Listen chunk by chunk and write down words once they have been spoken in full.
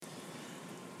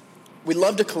We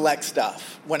love to collect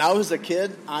stuff. When I was a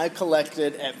kid, I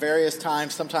collected at various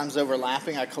times, sometimes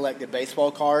overlapping. I collected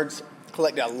baseball cards,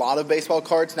 collected a lot of baseball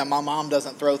cards. Now, my mom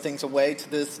doesn't throw things away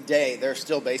to this day. There are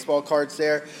still baseball cards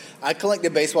there. I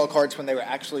collected baseball cards when they were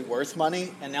actually worth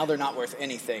money, and now they're not worth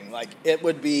anything. Like,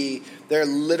 they're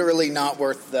literally not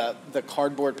worth the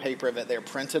cardboard paper that they're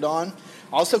printed on.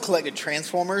 I also collected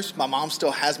Transformers. My mom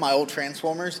still has my old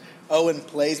Transformers. Owen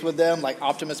plays with them. Like,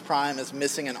 Optimus Prime is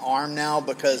missing an arm now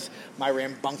because my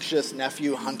rambunctious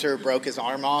nephew Hunter broke his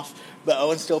arm off. But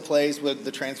Owen still plays with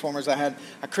the Transformers I had.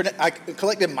 I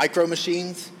collected Micro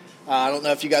Machines. I don't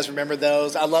know if you guys remember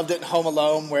those. I loved it in Home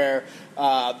Alone where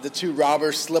the two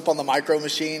robbers slip on the Micro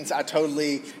Machines. I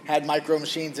totally had Micro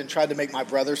Machines and tried to make my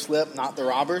brother slip, not the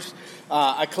robbers.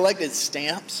 I collected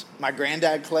stamps. My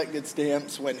granddad collected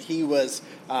stamps when he was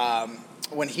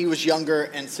younger,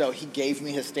 and so he gave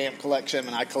me his stamp collection,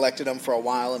 and I collected them for a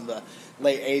while in the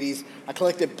late 80s. I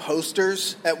collected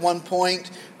posters at one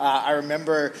point. I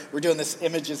remember we're doing this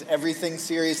Images Everything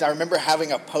series. I remember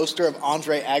having a poster of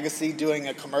Andre Agassi doing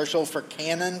a commercial for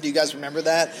Canon. Do you guys remember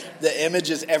that? The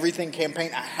Images Everything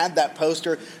campaign. I had that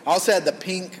poster. I also had the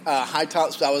pink high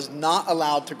tops, but I was not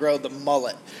allowed to grow the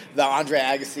mullet that Andre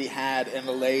Agassi had in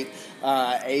the late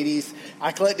 80s.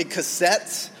 I collected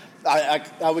cassettes.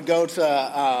 I would go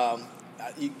to,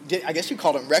 I guess you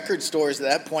called them record stores at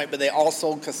that point, but they all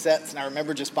sold cassettes, and I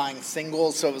remember just buying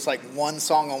singles, so it was like one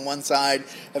song on one side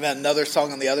and then another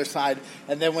song on the other side.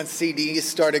 And then when CDs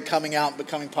started coming out and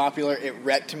becoming popular, it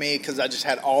wrecked me because I just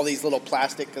had all these little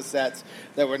plastic cassettes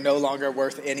that were no longer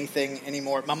worth anything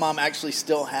anymore. My mom actually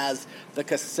still has the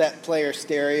cassette player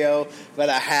stereo that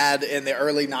I had in the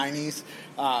early 90s.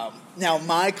 Now,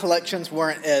 my collections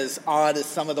weren't as odd as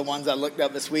some of the ones I looked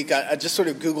up this week. I just sort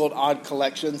of Googled odd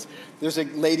collections. There's a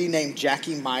lady named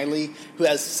Jackie Miley who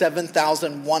has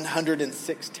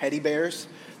 7,106 teddy bears,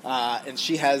 and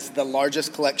she has the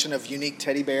largest collection of unique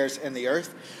teddy bears on the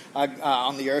earth.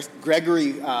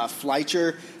 Gregory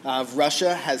Fleischer of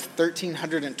Russia has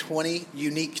 1,320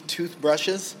 unique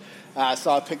toothbrushes. I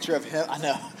saw a picture of him. I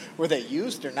know. Were they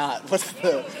used or not? What's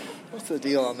the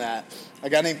deal on that? A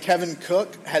guy named Kevin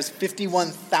Cook has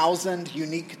 51,000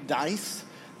 unique dice.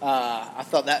 I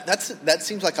thought that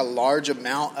seems like a large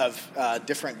amount of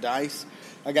different dice.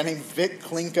 A guy named Vic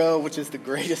Klinko, which is the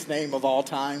greatest name of all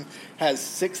time, has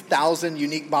 6,000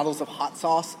 unique bottles of hot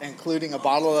sauce, including a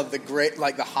bottle of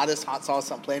the hottest hot sauce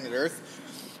on planet Earth.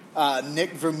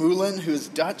 Nick Vermeulen, who's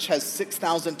Dutch, has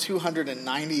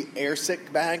 6,290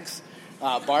 airsick bags,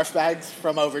 barf bags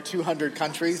from over 200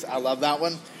 countries. I love that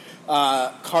one.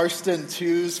 Karsten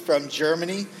Tews from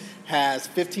Germany has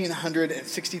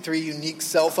 1,563 unique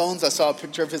cell phones. I saw a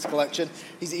picture of his collection.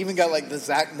 He's even got like the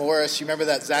Zach Morris. You remember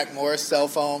that Zach Morris cell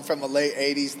phone from the late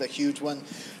 80s, the huge one?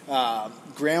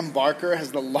 Graham Barker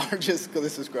has the largest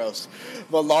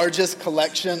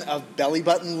collection of belly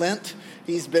button lint.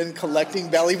 He's been collecting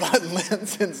belly button lint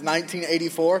since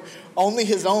 1984. Only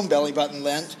his own belly button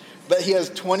lint, but he has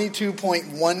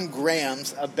 22.1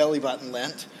 grams of belly button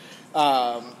lint.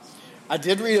 I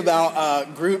did read about a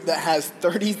group that has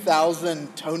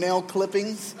 30,000 toenail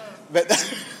clippings that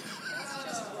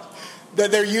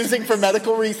they're using for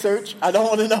medical research. I don't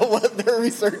want to know what they're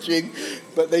researching,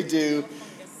 but they do.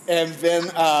 And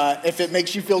then if it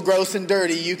makes you feel gross and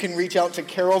dirty, you can reach out to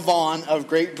Carol Vaughan of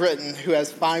Great Britain, who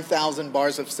has 5,000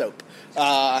 bars of soap,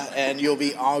 and you'll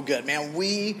be all good. Man,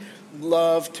 we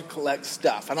love to collect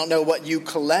stuff. I don't know what you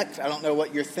collect. I don't know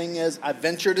what your thing is. I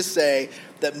venture to say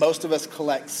that most of us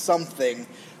collect something.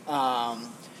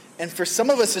 And for some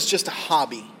of us, it's just a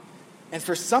hobby. And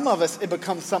for some of us, it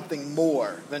becomes something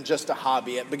more than just a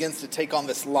hobby. It begins to take on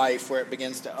this life where it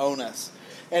begins to own us.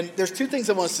 And there's two things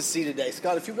I want us to see today.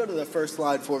 Scott, if you go to the first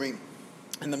slide for me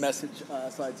in the message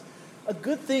slides. A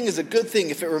good thing is a good thing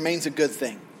if it remains a good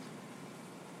thing.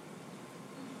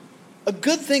 A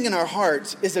good thing in our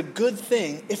hearts is a good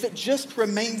thing if it just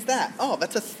remains that. Oh,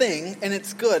 that's a thing, and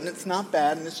it's good, and it's not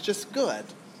bad, and it's just good.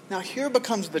 Now, here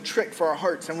becomes the trick for our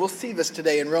hearts, and we'll see this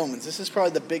today in Romans. This is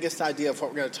probably the biggest idea of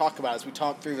what we're going to talk about as we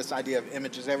talk through this idea of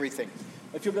images, everything.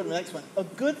 If you'll go to the next one. A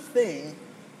good thing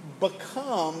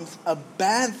becomes a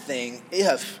bad thing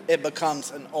if it becomes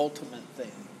an ultimate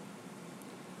thing.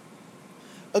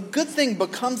 A good thing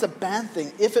becomes a bad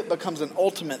thing if it becomes an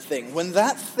ultimate thing. When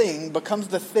that thing becomes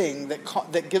the thing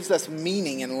that gives us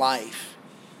meaning in life,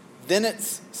 then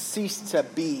it's ceased to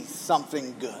be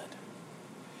something good.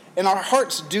 And our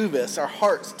hearts do this. Our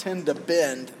hearts tend to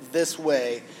bend this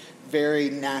way very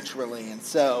naturally. And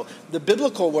so the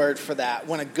biblical word for that,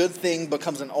 when a good thing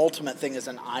becomes an ultimate thing, is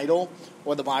an idol,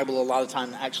 or the Bible a lot of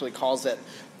times actually calls it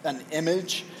an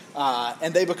image,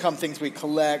 and they become things we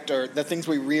collect or the things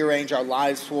we rearrange our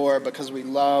lives for because we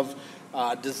love,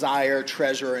 desire,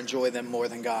 treasure, enjoy them more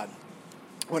than God.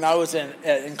 When I was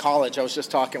in college, I was just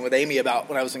talking with Amy about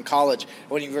when I was in college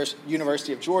at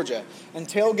University of Georgia, and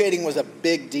tailgating was a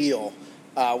big deal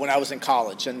when I was in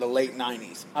college in the late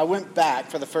 90s. I went back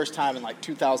for the first time in like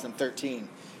 2013,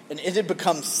 and it had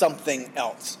become something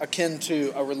else, akin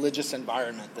to a religious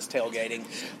environment, this tailgating.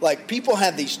 Like, people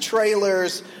had these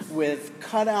trailers with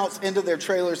cutouts into their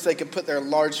trailers so they could put their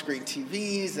large screen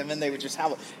TVs, and then they would just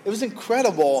have it was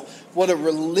incredible what a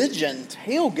religion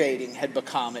tailgating had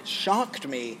become. It shocked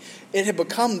me. It had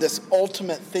become this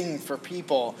ultimate thing for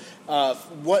people,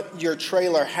 what your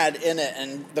trailer had in it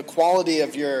and the quality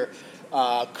of your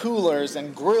coolers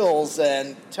and grills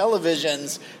and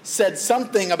televisions said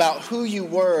something about who you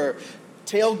were.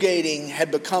 Tailgating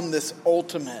had become this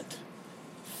ultimate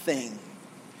thing.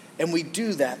 And we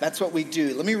do that. That's what we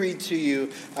do. Let me read to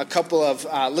you a couple of,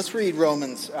 let's read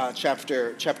Romans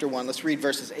chapter 1. Let's read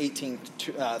verses 18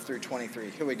 through 23.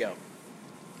 Here we go.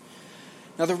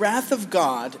 Now the wrath of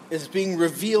God is being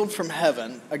revealed from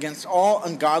heaven against all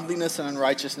ungodliness and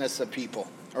unrighteousness of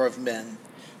people, or of men,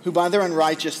 who by their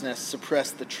unrighteousness suppress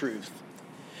the truth.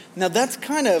 Now that's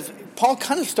Paul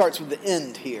kind of starts with the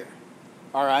end here,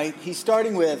 all right? He's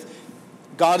starting with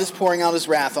God is pouring out his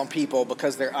wrath on people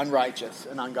because they're unrighteous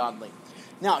and ungodly.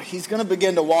 Now he's going to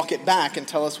begin to walk it back and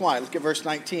tell us why. Look at verse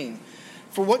 19.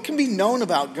 For what can be known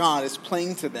about God is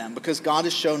plain to them because God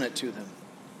has shown it to them.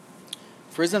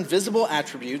 For his invisible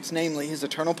attributes, namely his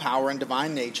eternal power and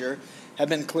divine nature, have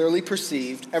been clearly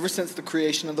perceived ever since the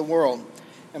creation of the world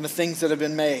and the things that have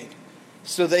been made.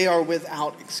 So they are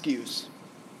without excuse.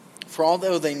 For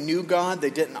although they knew God, they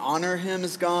didn't honor him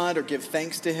as God or give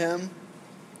thanks to him,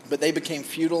 but they became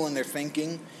futile in their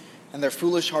thinking, and their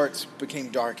foolish hearts became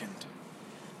darkened.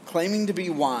 Claiming to be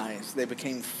wise, they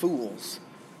became fools,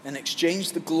 and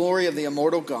exchanged the glory of the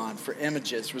immortal God for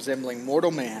images resembling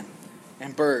mortal man,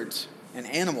 and birds, and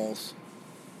animals,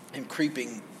 and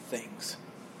creeping things.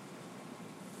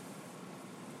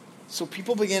 So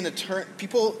people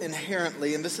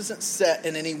inherently, and this isn't set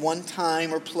in any one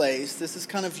time or place, this is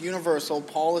kind of universal.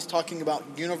 Paul is talking about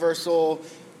universal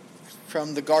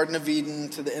from the Garden of Eden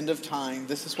to the end of time.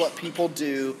 This is what people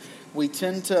do. We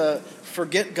tend to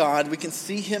forget God. We can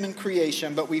see him in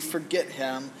creation, but we forget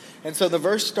him. And so the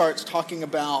verse starts talking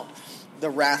about the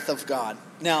wrath of God.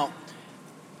 Now,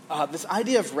 this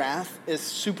idea of wrath is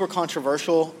super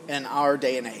controversial in our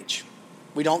day and age.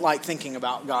 We don't like thinking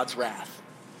about God's wrath.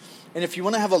 And if you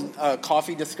want to have a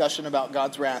coffee discussion about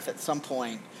God's wrath at some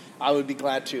point, I would be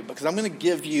glad to, because I'm going to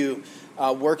give you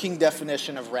a working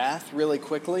definition of wrath really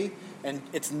quickly, and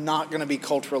it's not going to be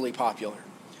culturally popular.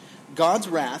 God's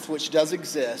wrath, which does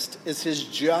exist, is his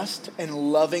just and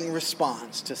loving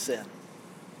response to sin.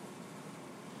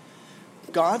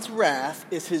 God's wrath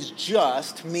is his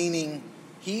just, meaning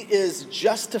he is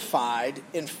justified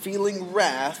in feeling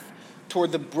wrath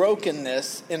toward the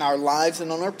brokenness in our lives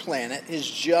and on our planet, is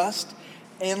just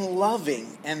and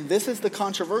loving. And this is the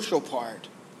controversial part.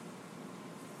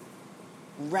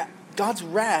 God's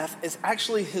wrath is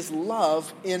actually his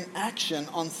love in action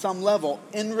on some level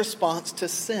in response to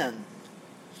sin.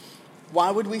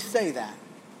 Why would we say that?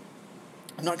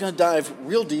 I'm not going to dive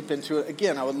real deep into it.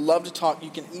 Again, I would love to talk.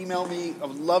 You can email me. I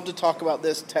would love to talk about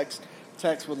this. Text,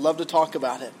 would love to talk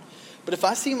about it. But if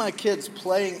I see my kids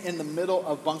playing in the middle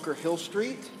of Bunker Hill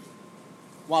Street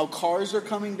while cars are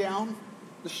coming down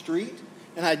the street,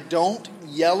 and I don't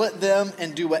yell at them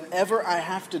and do whatever I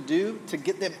have to do to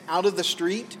get them out of the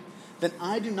street, then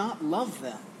I do not love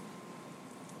them.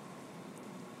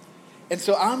 And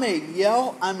so I may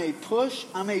yell, I may push,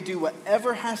 I may do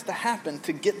whatever has to happen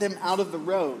to get them out of the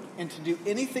road. And to do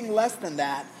anything less than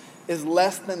that is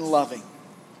less than loving.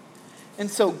 And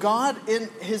so God, in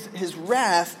his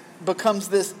wrath, becomes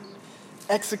this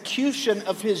execution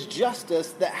of his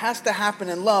justice that has to happen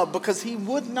in love, because he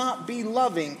would not be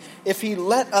loving if he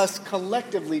let us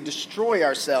collectively destroy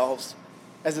ourselves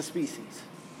as a species.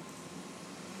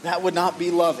 That would not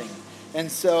be loving.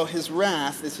 And so his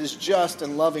wrath is his just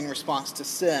and loving response to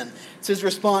sin. It's his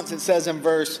response, it says in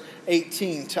verse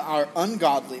 18, to our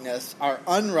ungodliness, our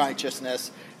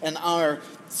unrighteousness, and our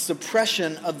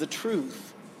suppression of the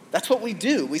truth. That's what we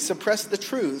do. We suppress the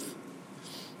truth.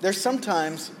 There's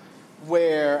sometimes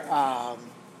where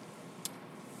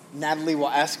Natalie will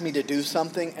ask me to do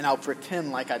something, and I'll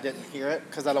pretend like I didn't hear it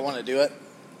because I don't want to do it.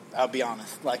 I'll be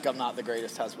honest. Like, I'm not the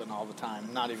greatest husband all the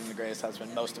time. Not even the greatest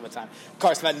husband most of the time. Of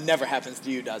course, that never happens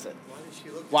to you, does it?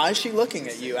 Why is she looking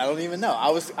at you? I don't even know. I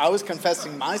was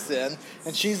confessing my sin,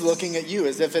 and she's looking at you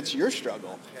as if it's your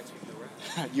struggle.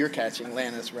 You're catching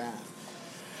Lana's wrath.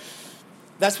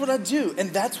 That's what I do, and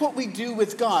that's what we do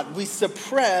with God. We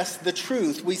suppress the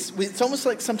truth. It's almost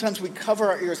like sometimes we cover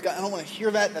our ears. God, I don't want to hear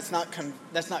that. That's not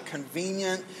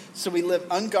convenient. So we live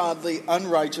ungodly,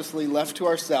 unrighteously, left to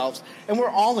ourselves, and we're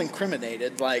all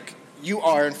incriminated. Like you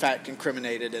are, in fact,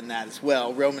 incriminated in that as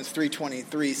well. Romans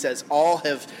 3:23 says, "All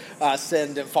have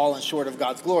sinned and fallen short of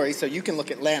God's glory." So you can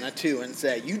look at Lana too and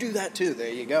say, "You do that too."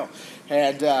 There you go,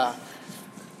 and.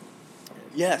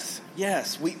 Yes,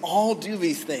 we all do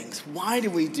these things. Why do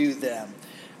we do them?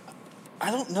 I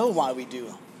don't know why we do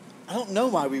them. I don't know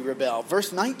why we rebel.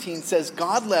 Verse 19 says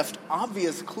God left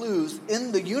obvious clues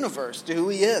in the universe to who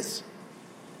he is.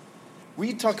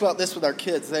 We talk about this with our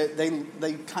kids.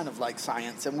 They kind of like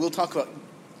science. And we'll talk about,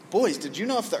 boys, did you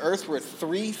know if the earth were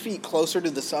 3 feet closer to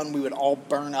the sun, we would all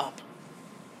burn up?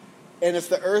 And if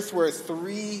the earth were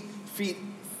 3 feet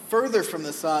further from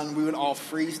the sun, we would all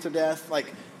freeze to death? Like,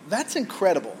 that's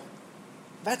incredible.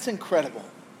 That's incredible.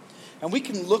 And we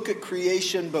can look at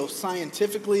creation both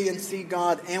scientifically and see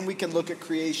God, and we can look at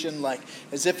creation like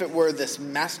as if it were this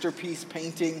masterpiece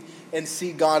painting and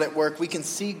see God at work. We can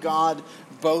see God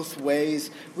both ways.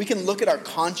 We can look at our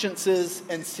consciences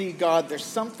and see God. There's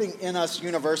something in us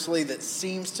universally that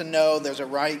seems to know there's a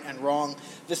right and wrong.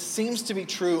 This seems to be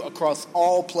true across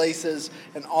all places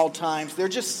and all times. There are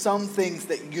just some things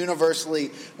that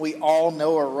universally we all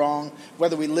know are wrong.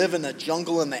 Whether we live in the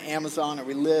jungle in the Amazon, or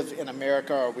we live in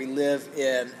America, or we live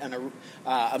in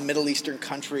a Middle Eastern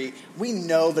country, we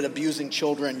know that abusing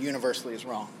children universally is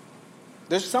wrong.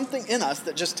 There's something in us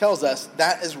that just tells us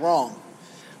that is wrong.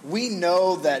 We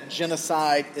know that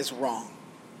genocide is wrong.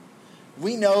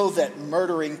 We know that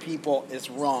murdering people is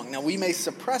wrong. Now, we may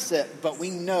suppress it, but we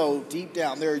know deep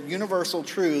down there are universal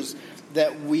truths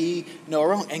that we know are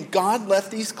wrong. And God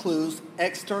left these clues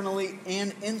externally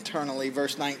and internally,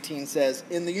 verse 19 says,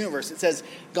 in the universe. It says,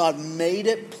 God made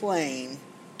it plain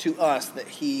to us that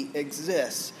he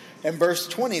exists. And verse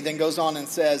 20 then goes on and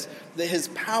says that his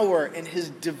power and his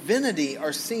divinity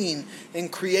are seen in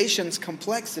creation's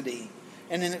complexity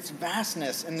and in its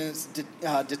vastness and in its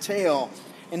detail,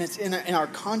 and it's in our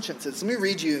consciences. Let me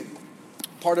read you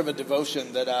part of a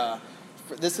devotion that,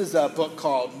 this is a book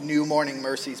called New Morning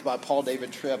Mercies by Paul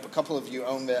David Tripp. A couple of you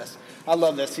own this. I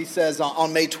love this. He says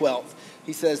on May 12th,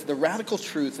 he says, the radical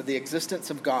truth of the existence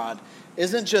of God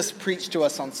isn't just preached to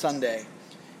us on Sunday.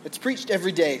 It's preached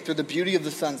every day through the beauty of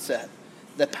the sunset,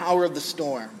 the power of the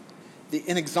storm, the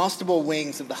inexhaustible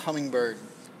wings of the hummingbird,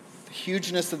 the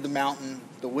hugeness of the mountain,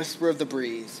 the whisper of the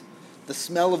breeze, the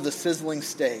smell of the sizzling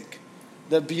steak,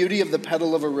 the beauty of the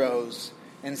petal of a rose,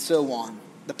 and so on.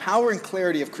 The power and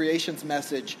clarity of creation's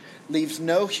message leaves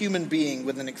no human being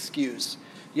with an excuse.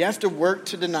 You have to work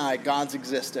to deny God's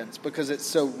existence because it's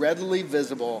so readily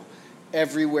visible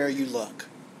everywhere you look.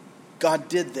 God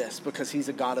did this because he's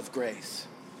a God of grace.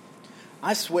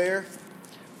 I swear,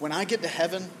 when I get to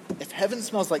heaven, if heaven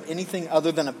smells like anything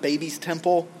other than a baby's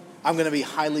temple, I'm going to be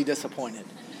highly disappointed.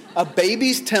 A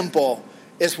baby's temple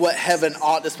is what heaven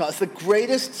ought to smell. It's the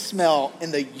greatest smell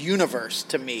in the universe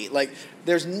to me. Like,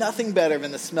 there's nothing better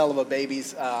than the smell of a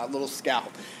baby's little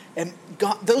scalp. And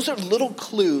God, those are little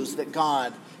clues that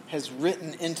God has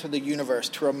written into the universe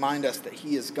to remind us that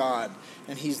he is God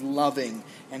and he's loving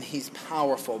and he's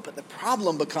powerful. But the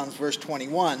problem becomes verse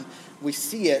 21. We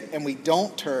see it and we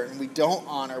don't turn, we don't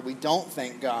honor, we don't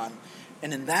thank God.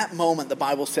 And in that moment, the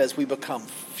Bible says we become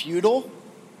futile,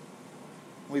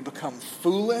 we become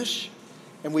foolish,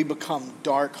 and we become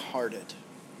dark-hearted.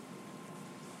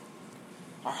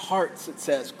 Our hearts, it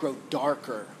says, grow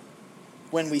darker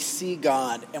when we see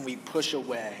God and we push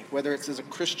away. Whether it's as a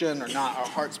Christian or not, our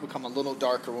hearts become a little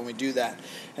darker when we do that.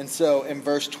 And so in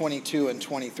verse 22 and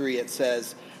 23, it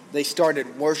says, they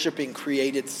started worshiping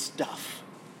created stuff.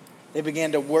 They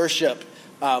began to worship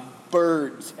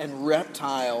birds and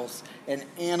reptiles and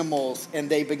animals, and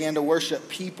they began to worship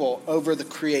people over the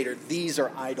Creator. These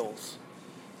are idols.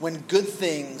 When good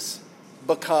things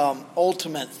become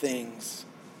ultimate things,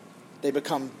 they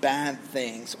become bad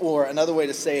things. Or another way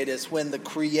to say it is when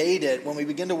we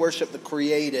begin to worship the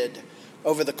created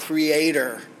over the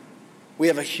Creator, we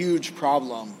have a huge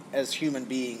problem as human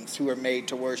beings who are made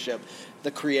to worship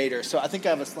the Creator. So I think I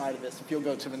have a slide of this. If you'll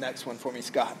go to the next one for me,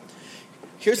 Scott.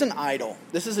 Here's an idol.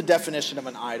 This is a definition of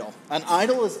an idol. An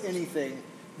idol is anything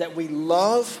that we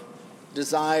love,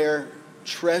 desire,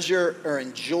 treasure, or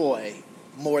enjoy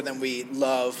more than we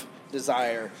love,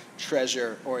 desire,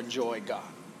 treasure, or enjoy God.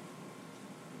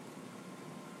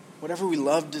 Whatever we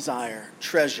love, desire,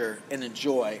 treasure, and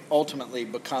enjoy ultimately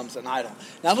becomes an idol.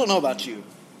 Now, I don't know about you.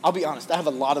 I'll be honest. I have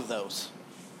a lot of those.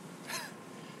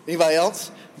 Anybody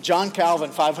else? John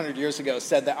Calvin, 500 years ago,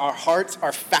 said that our hearts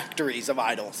are factories of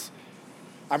idols.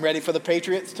 I'm ready for the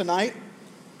Patriots tonight.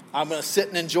 I'm going to sit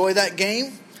and enjoy that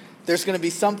game. There's going to be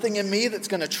something in me that's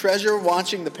going to treasure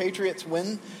watching the Patriots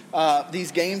win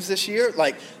these games this year.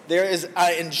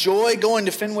 I enjoy going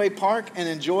to Fenway Park and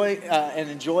enjoy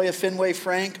a Fenway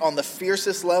Frank on the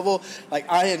fiercest level.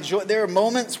 There are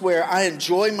moments where I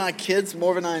enjoy my kids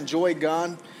more than I enjoy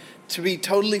God. To be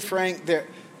totally frank,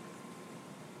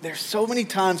 there's so many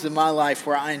times in my life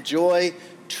where I enjoy,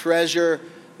 treasure,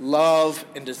 love,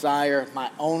 and desire my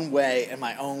own way and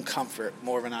my own comfort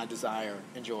more than I desire,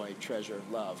 enjoy, treasure,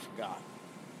 love God.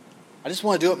 I just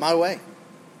want to do it my way.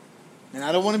 And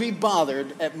I don't want to be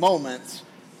bothered at moments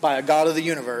by a God of the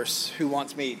universe who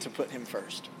wants me to put him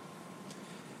first.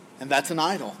 And that's an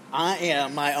idol. I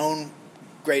am my own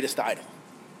greatest idol.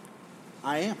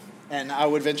 I am. And I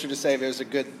would venture to say there's a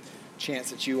good chance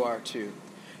that you are too.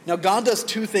 Now, God does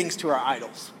two things to our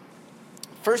idols.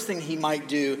 First thing he might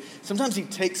do, sometimes he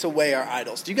takes away our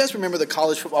idols. Do you guys remember the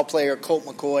college football player Colt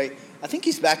McCoy? I think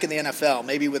he's back in the NFL,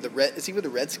 maybe is he with the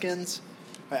Redskins?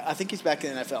 I think he's back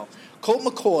in the NFL. Colt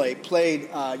McCoy played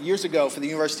years ago for the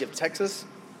University of Texas.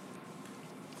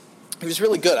 He was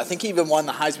really good. I think he even won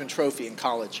the Heisman Trophy in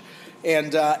college.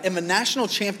 And in the national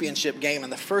championship game in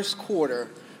the first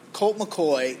quarter, Colt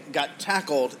McCoy got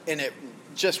tackled and it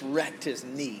just wrecked his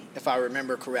knee, if I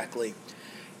remember correctly.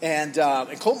 And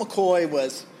Colt McCoy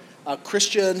was a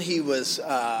Christian. He was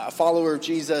a follower of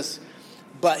Jesus.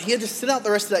 But he had to sit out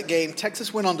the rest of that game.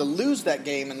 Texas went on to lose that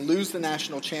game and lose the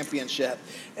national championship.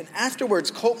 And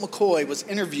afterwards, Colt McCoy was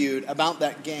interviewed about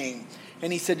that game.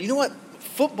 And he said, you know what?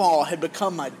 Football had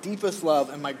become my deepest love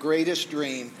and my greatest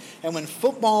dream. And when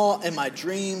football and my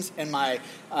dreams and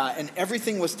and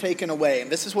everything was taken away,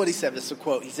 and this is what he said, this is a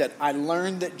quote, he said, I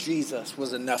learned that Jesus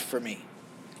was enough for me.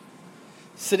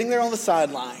 Sitting there on the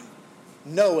sideline,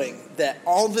 knowing that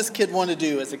all this kid wanted to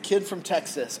do as a kid from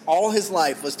Texas, all his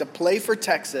life was to play for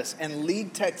Texas and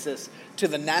lead Texas to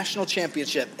the national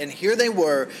championship. And here they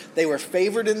were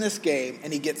favored in this game,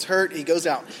 and he gets hurt, he goes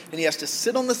out, and he has to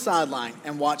sit on the sideline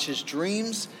and watch his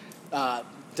dreams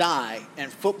die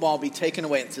and football be taken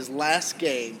away. It's his last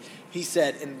game. He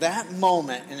said, in that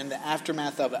moment and in the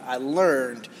aftermath of it, I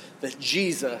learned that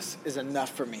Jesus is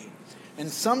enough for me. And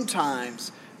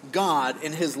sometimes God,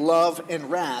 in his love and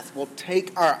wrath, will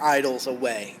take our idols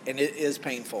away, and it is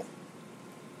painful.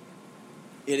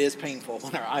 It is painful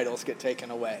when our idols get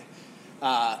taken away.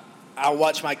 I'll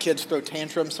watch my kids throw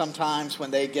tantrums sometimes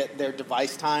when they get their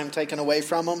device time taken away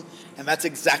from them, and that's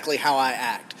exactly how I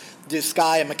act. Do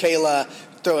Sky and Michaela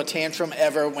throw a tantrum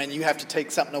ever when you have to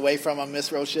take something away from them,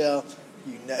 Miss Rochelle?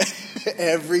 You know,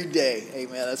 every day.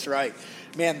 Amen, that's right.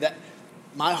 Man,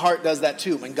 my heart does that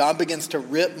too. When God begins to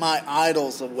rip my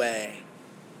idols away,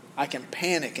 I can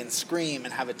panic and scream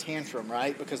and have a tantrum,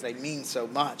 right? Because they mean so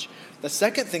much. The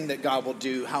second thing that God will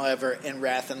do, however, in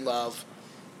wrath and love,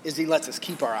 is he lets us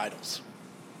keep our idols.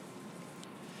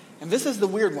 And this is the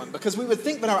weird one, because we would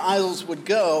think that our idols would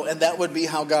go and that would be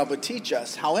how God would teach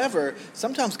us. However,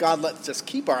 sometimes God lets us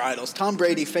keep our idols. Tom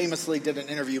Brady famously did an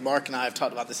interview. Mark and I have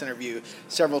talked about this interview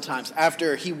several times.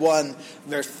 After he won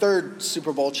their third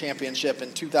Super Bowl championship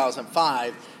in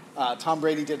 2005, Tom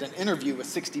Brady did an interview with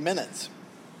 60 Minutes.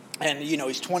 And, you know,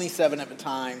 he's 27 at the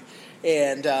time.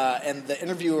 And the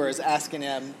interviewer is asking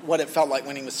him what it felt like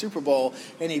winning the Super Bowl.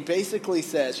 And he basically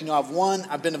says, you know,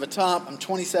 I've been to the top, I'm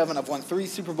 27, I've won 3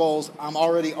 Super Bowls. I'm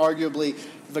already arguably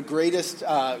the greatest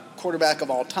quarterback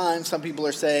of all time, some people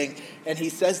are saying. And he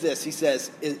says this, he says,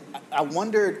 I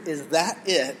wondered, is that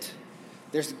it?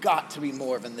 There's got to be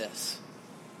more than this.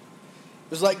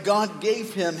 It was like God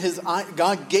gave him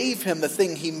the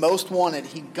thing he most wanted.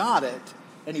 He got it,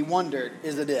 and he wondered,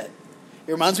 is it it?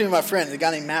 It reminds me of my friend, a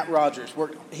guy named Matt Rogers.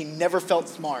 He never felt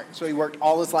smart, so he worked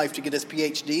all his life to get his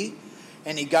PhD.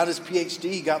 And he got his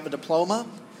PhD, he got the diploma.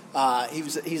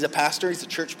 He's a pastor, he's a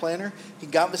church planner. He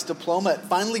got this diploma, it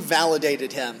finally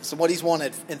validated him. So what he's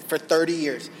wanted for 30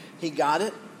 years. He got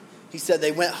it. He said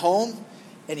they went home,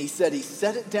 and he said he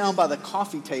set it down by the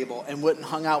coffee table and went and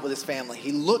hung out with his family.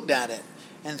 He looked at it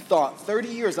and thought, 30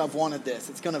 years I've wanted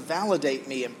this. It's going to validate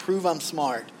me and prove I'm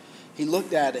smart. He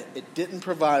looked at it. It didn't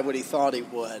provide what he thought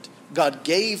it would. God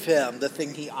gave him the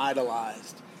thing he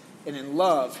idolized. And in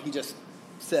love, he just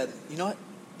said, you know what?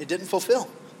 It didn't fulfill.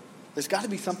 There's got to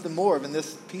be something more than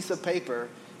this piece of paper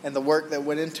and the work that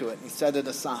went into it. And he set it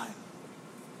aside.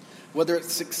 Whether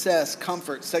it's success,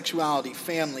 comfort, sexuality,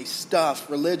 family, stuff,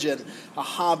 religion, a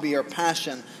hobby or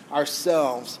passion,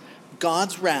 ourselves,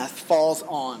 God's wrath falls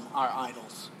on our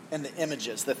idols and the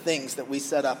images, the things that we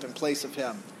set up in place of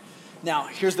him. Now,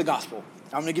 here's the gospel.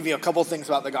 I'm going to give you a couple things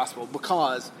about the gospel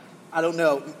because I don't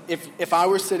know, if I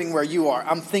were sitting where you are,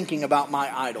 I'm thinking about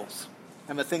my idols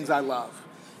and the things I love.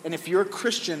 And if you're a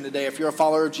Christian today, if you're a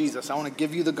follower of Jesus, I want to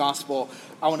give you the gospel.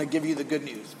 I want to give you the good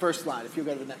news. First slide, if you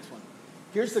go to the next one.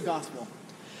 Here's the gospel.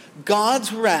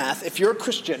 God's wrath, if you're a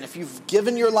Christian, if you've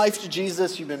given your life to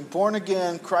Jesus, you've been born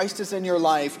again, Christ is in your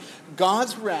life,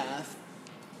 God's wrath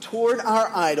toward our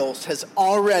idols has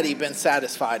already been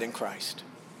satisfied in Christ.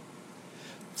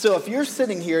 So if you're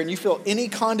sitting here and you feel any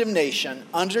condemnation,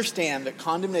 understand that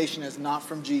condemnation is not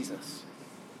from Jesus.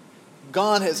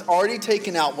 God has already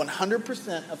taken out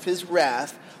 100% of his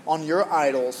wrath on your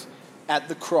idols at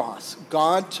the cross.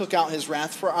 God took out his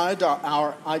wrath for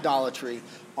our idolatry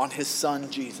on his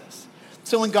son Jesus.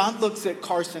 So when God looks at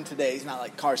Carson today, he's not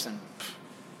like, Carson,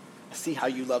 I see how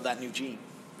you love that new Jeep.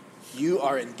 You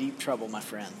are in deep trouble, my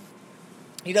friend.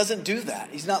 He doesn't do that.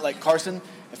 He's not like, Carson,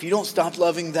 if you don't stop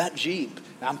loving that Jeep.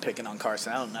 Now, I'm picking on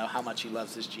Carson. I don't know how much he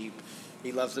loves his Jeep.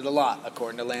 He loves it a lot,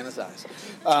 according to Lana's eyes.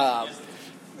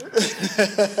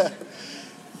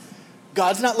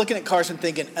 God's not looking at Carson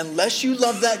thinking, unless you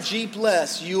love that Jeep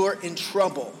less, you are in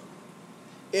trouble.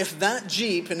 If that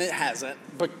Jeep, and it hasn't,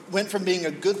 but went from being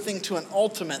a good thing to an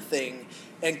ultimate thing,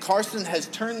 and Carson has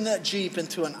turned that Jeep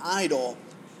into an idol,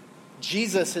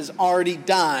 Jesus has already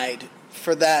died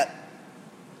for that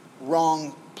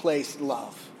wrong placed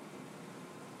love.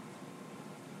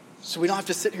 So we don't have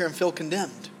to sit here and feel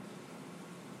condemned.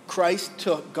 Christ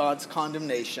took God's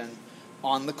condemnation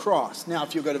on the cross. Now,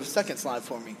 if you'll go to the second slide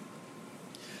for me.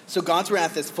 So God's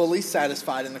wrath is fully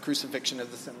satisfied in the crucifixion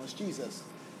of the sinless Jesus.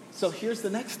 So here's the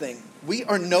next thing. We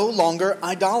are no longer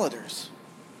idolaters.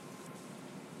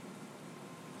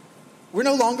 We're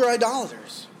no longer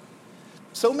idolaters.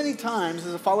 So many times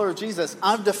as a follower of Jesus,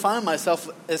 I've defined myself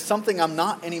as something I'm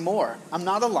not anymore. I'm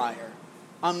not a liar.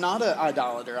 I'm not an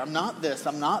idolater. I'm not this.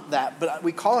 I'm not that. But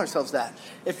we call ourselves that.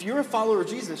 If you're a follower of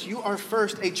Jesus, you are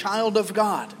first a child of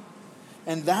God.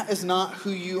 And that is not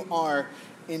who you are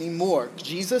anymore.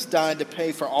 Jesus died to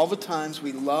pay for all the times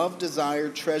we loved,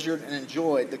 desired, treasured, and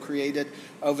enjoyed the created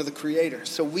over the Creator.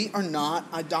 So we are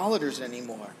not idolaters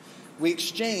anymore. We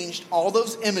exchanged all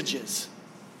those images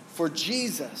for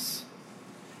Jesus.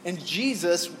 And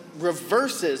Jesus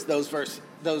reverses those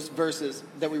verses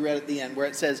that we read at the end, where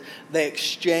it says they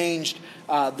exchanged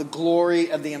the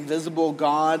glory of the invisible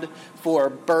God for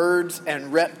birds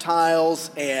and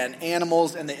reptiles and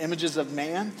animals and the images of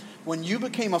man. When you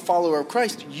became a follower of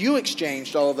Christ, you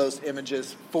exchanged all of those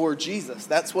images for Jesus.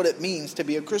 That's what it means to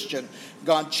be a Christian.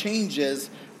 God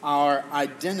changes our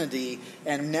identity,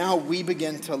 and now we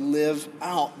begin to live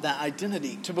out that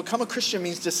identity. To become a Christian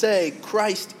means to say,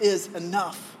 Christ is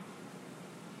enough.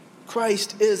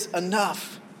 Christ is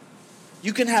enough.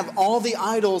 You can have all the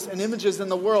idols and images in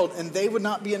the world, and they would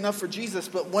not be enough for Jesus.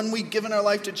 But when we've given our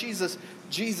life to Jesus,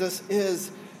 Jesus is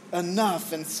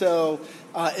enough. And so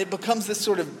it becomes this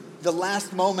sort of the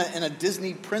last moment in a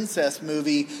Disney princess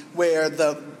movie where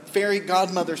the fairy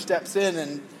godmother steps in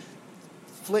and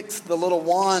flicks the little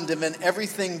wand, and then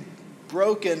everything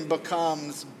broken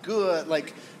becomes good,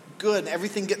 and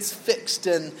everything gets fixed,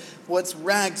 and what's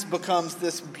rags becomes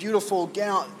this beautiful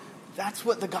gown. That's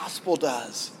what the gospel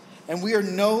does. And we are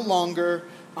no longer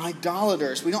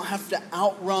idolaters. We don't have to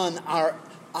outrun our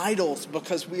idols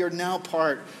because we are now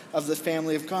part of the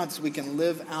family of God, so we can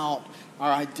live out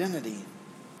our identity.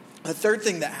 The third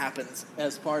thing that happens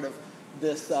as part of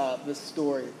this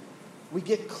story, we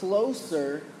get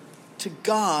closer to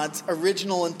God's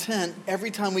original intent every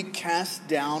time we cast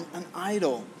down an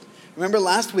idol. Remember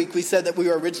last week we said that we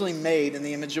were originally made in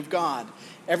the image of God.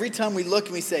 Every time we look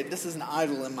and we say, this is an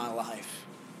idol in my life,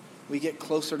 we get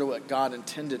closer to what God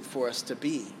intended for us to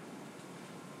be.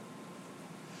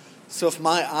 So if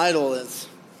my idol is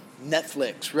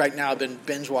Netflix, right now I've been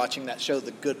binge watching that show,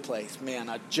 The Good Place. Man,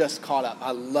 I just caught up.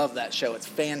 I love that show. It's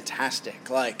fantastic.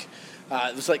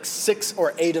 It was like 6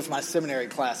 or 8 of my seminary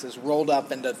classes rolled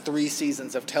up into 3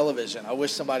 seasons of television. I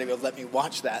wish somebody would let me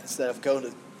watch that instead of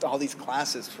going to all these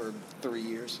classes for 3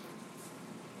 years.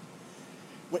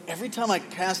 Every time I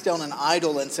cast down an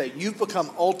idol and say, you've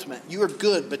become ultimate, you are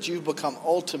good, but you've become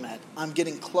ultimate, I'm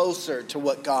getting closer to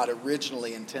what God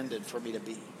originally intended for me to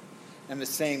be. And the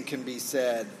same can be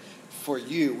said for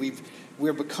you.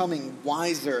 We're becoming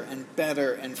wiser and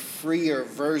better and freer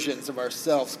versions of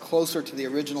ourselves, closer to the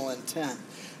original intent.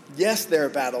 Yes, there are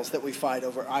battles that we fight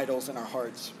over idols in our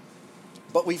hearts,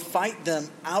 but we fight them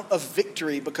out of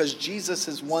victory because Jesus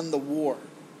has won the war.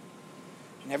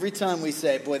 And every time we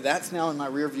say, boy, that's now in my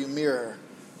rearview mirror,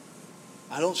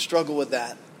 I don't struggle with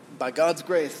that. By God's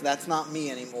grace, that's not me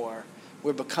anymore.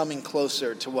 We're becoming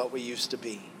closer to what we used to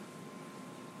be.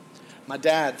 My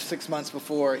dad, 6 months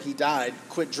before he died,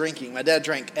 quit drinking. My dad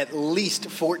drank at least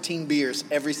 14 beers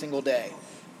every single day.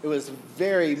 It was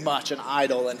very much an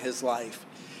idol in his life.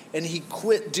 And he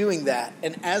quit doing that.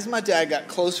 And as my dad got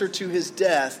closer to his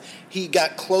death, he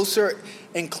got closer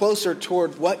and closer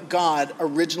toward what God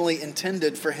originally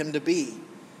intended for him to be.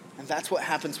 And that's what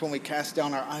happens when we cast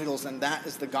down our idols, and that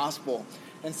is the gospel.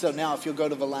 And so now if you'll go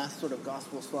to the last sort of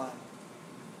gospel slide.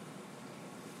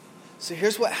 So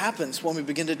here's what happens when we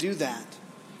begin to do that.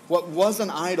 What was an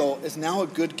idol is now a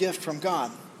good gift from God.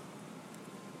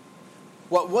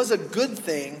 What was a good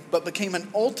thing but became an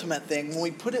ultimate thing, when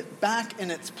we put it back in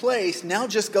its place, now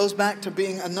just goes back to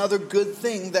being another good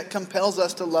thing that compels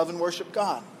us to love and worship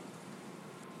God.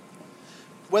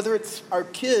 Whether it's our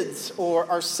kids or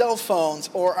our cell phones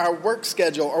or our work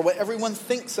schedule or what everyone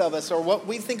thinks of us or what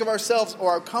we think of ourselves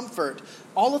or our comfort,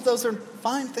 all of those are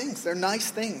fine things. They're nice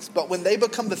things. But when they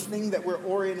become the thing that we're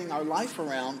orienting our life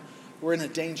around, we're in a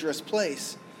dangerous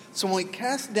place. So when we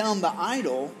cast down the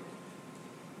idol,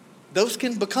 those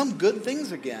can become good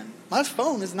things again. My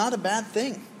phone is not a bad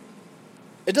thing.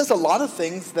 It does a lot of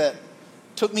things that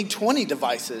took me 20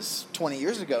 devices 20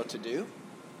 years ago to do.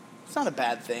 It's not a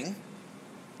bad thing.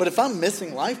 But if I'm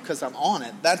missing life because I'm on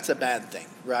it, that's a bad thing,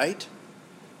 right?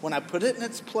 When I put it in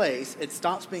its place, it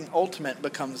stops being ultimate,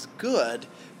 becomes good,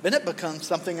 then it becomes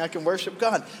something I can worship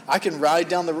God. I can ride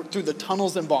down through the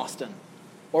tunnels in Boston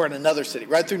or in another city,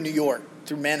 right through New York,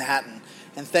 through Manhattan,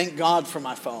 and thank God for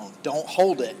my phone. Don't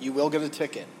hold it. You will get a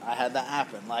ticket. I had that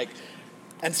happen.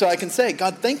 And so I can say,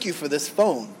 God, thank you for this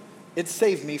phone. It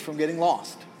saved me from getting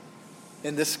lost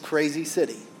in this crazy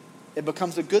city. It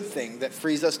becomes a good thing that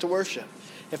frees us to worship.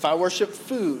 If I worship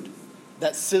food,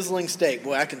 that sizzling steak,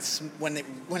 boy, I can when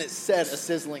it said a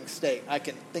sizzling steak, I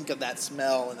can think of that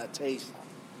smell and that taste.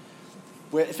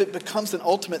 Where if it becomes an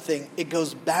ultimate thing, it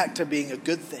goes back to being a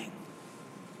good thing.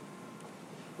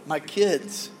 My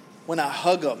kids, when I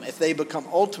hug them, if they become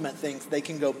ultimate things, they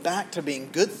can go back to being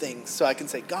good things. So I can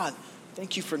say, God,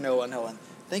 thank you for Noah.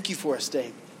 Thank you for a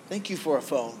steak. Thank you for a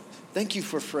phone. Thank you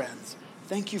for friends.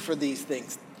 Thank you for these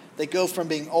things. They go from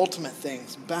being ultimate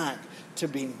things back to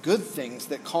being good things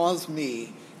that cause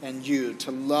me and you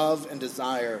to love and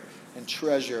desire and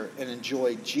treasure and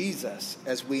enjoy Jesus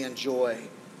as we enjoy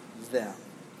them.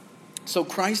 So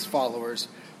Christ followers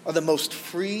are the most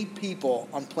free people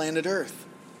on planet Earth.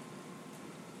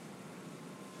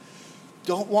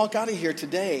 Don't walk out of here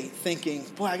today thinking,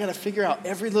 boy, I got to figure out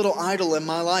every little idol in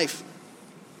my life.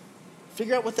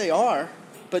 Figure out what they are,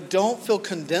 but don't feel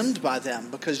condemned by them,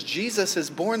 because Jesus has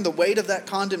borne the weight of that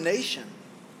condemnation.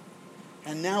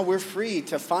 And now we're free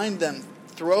to find them,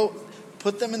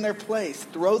 put them in their place,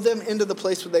 throw them into the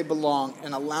place where they belong,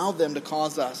 and allow them to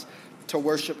cause us to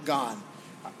worship God.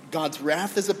 God's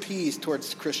wrath is appeased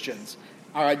towards Christians.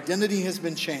 Our identity has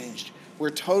been changed.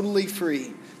 We're totally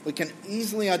free. We can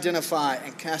easily identify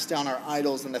and cast down our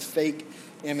idols and the fake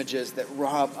images that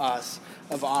rob us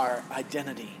of our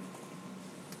identity.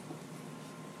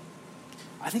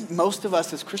 I think most of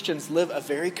us as Christians live a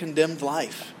very condemned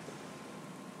life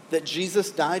that Jesus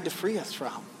died to free us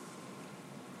from.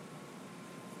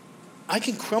 I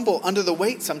can crumble under the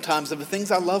weight sometimes of the things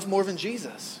I love more than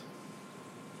Jesus.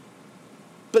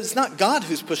 But it's not God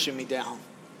who's pushing me down.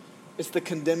 It's the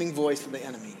condemning voice of the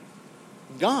enemy.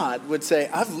 God would say,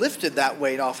 I've lifted that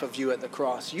weight off of you at the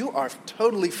cross. You are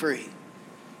totally free.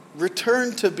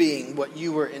 Return to being what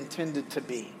you were intended to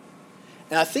be.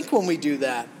 And I think when we do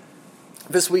that,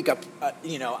 this week,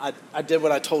 I did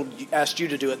what I asked you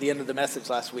to do at the end of the message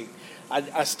last week.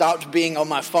 I stopped being on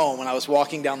my phone when I was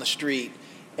walking down the street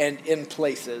and in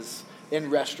places, in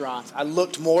restaurants. I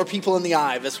looked more people in the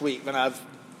eye this week than I've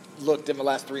looked in the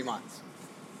last 3 months.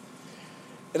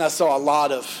 And I saw a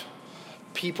lot of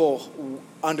people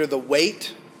under the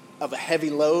weight of a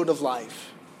heavy load of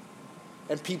life,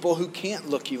 and people who can't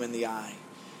look you in the eye,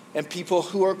 and people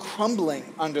who are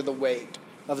crumbling under the weight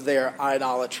of their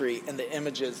idolatry and the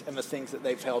images and the things that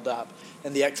they've held up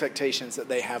and the expectations that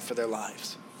they have for their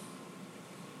lives.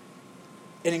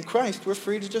 And in Christ, we're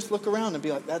free to just look around and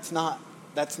be like, that's not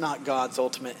God's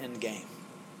ultimate end game.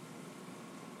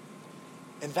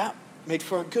 And that made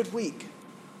for a good week.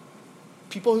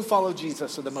 People who follow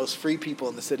Jesus are the most free people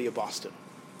in the city of Boston.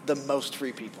 The most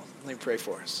free people. Let me pray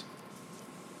for us.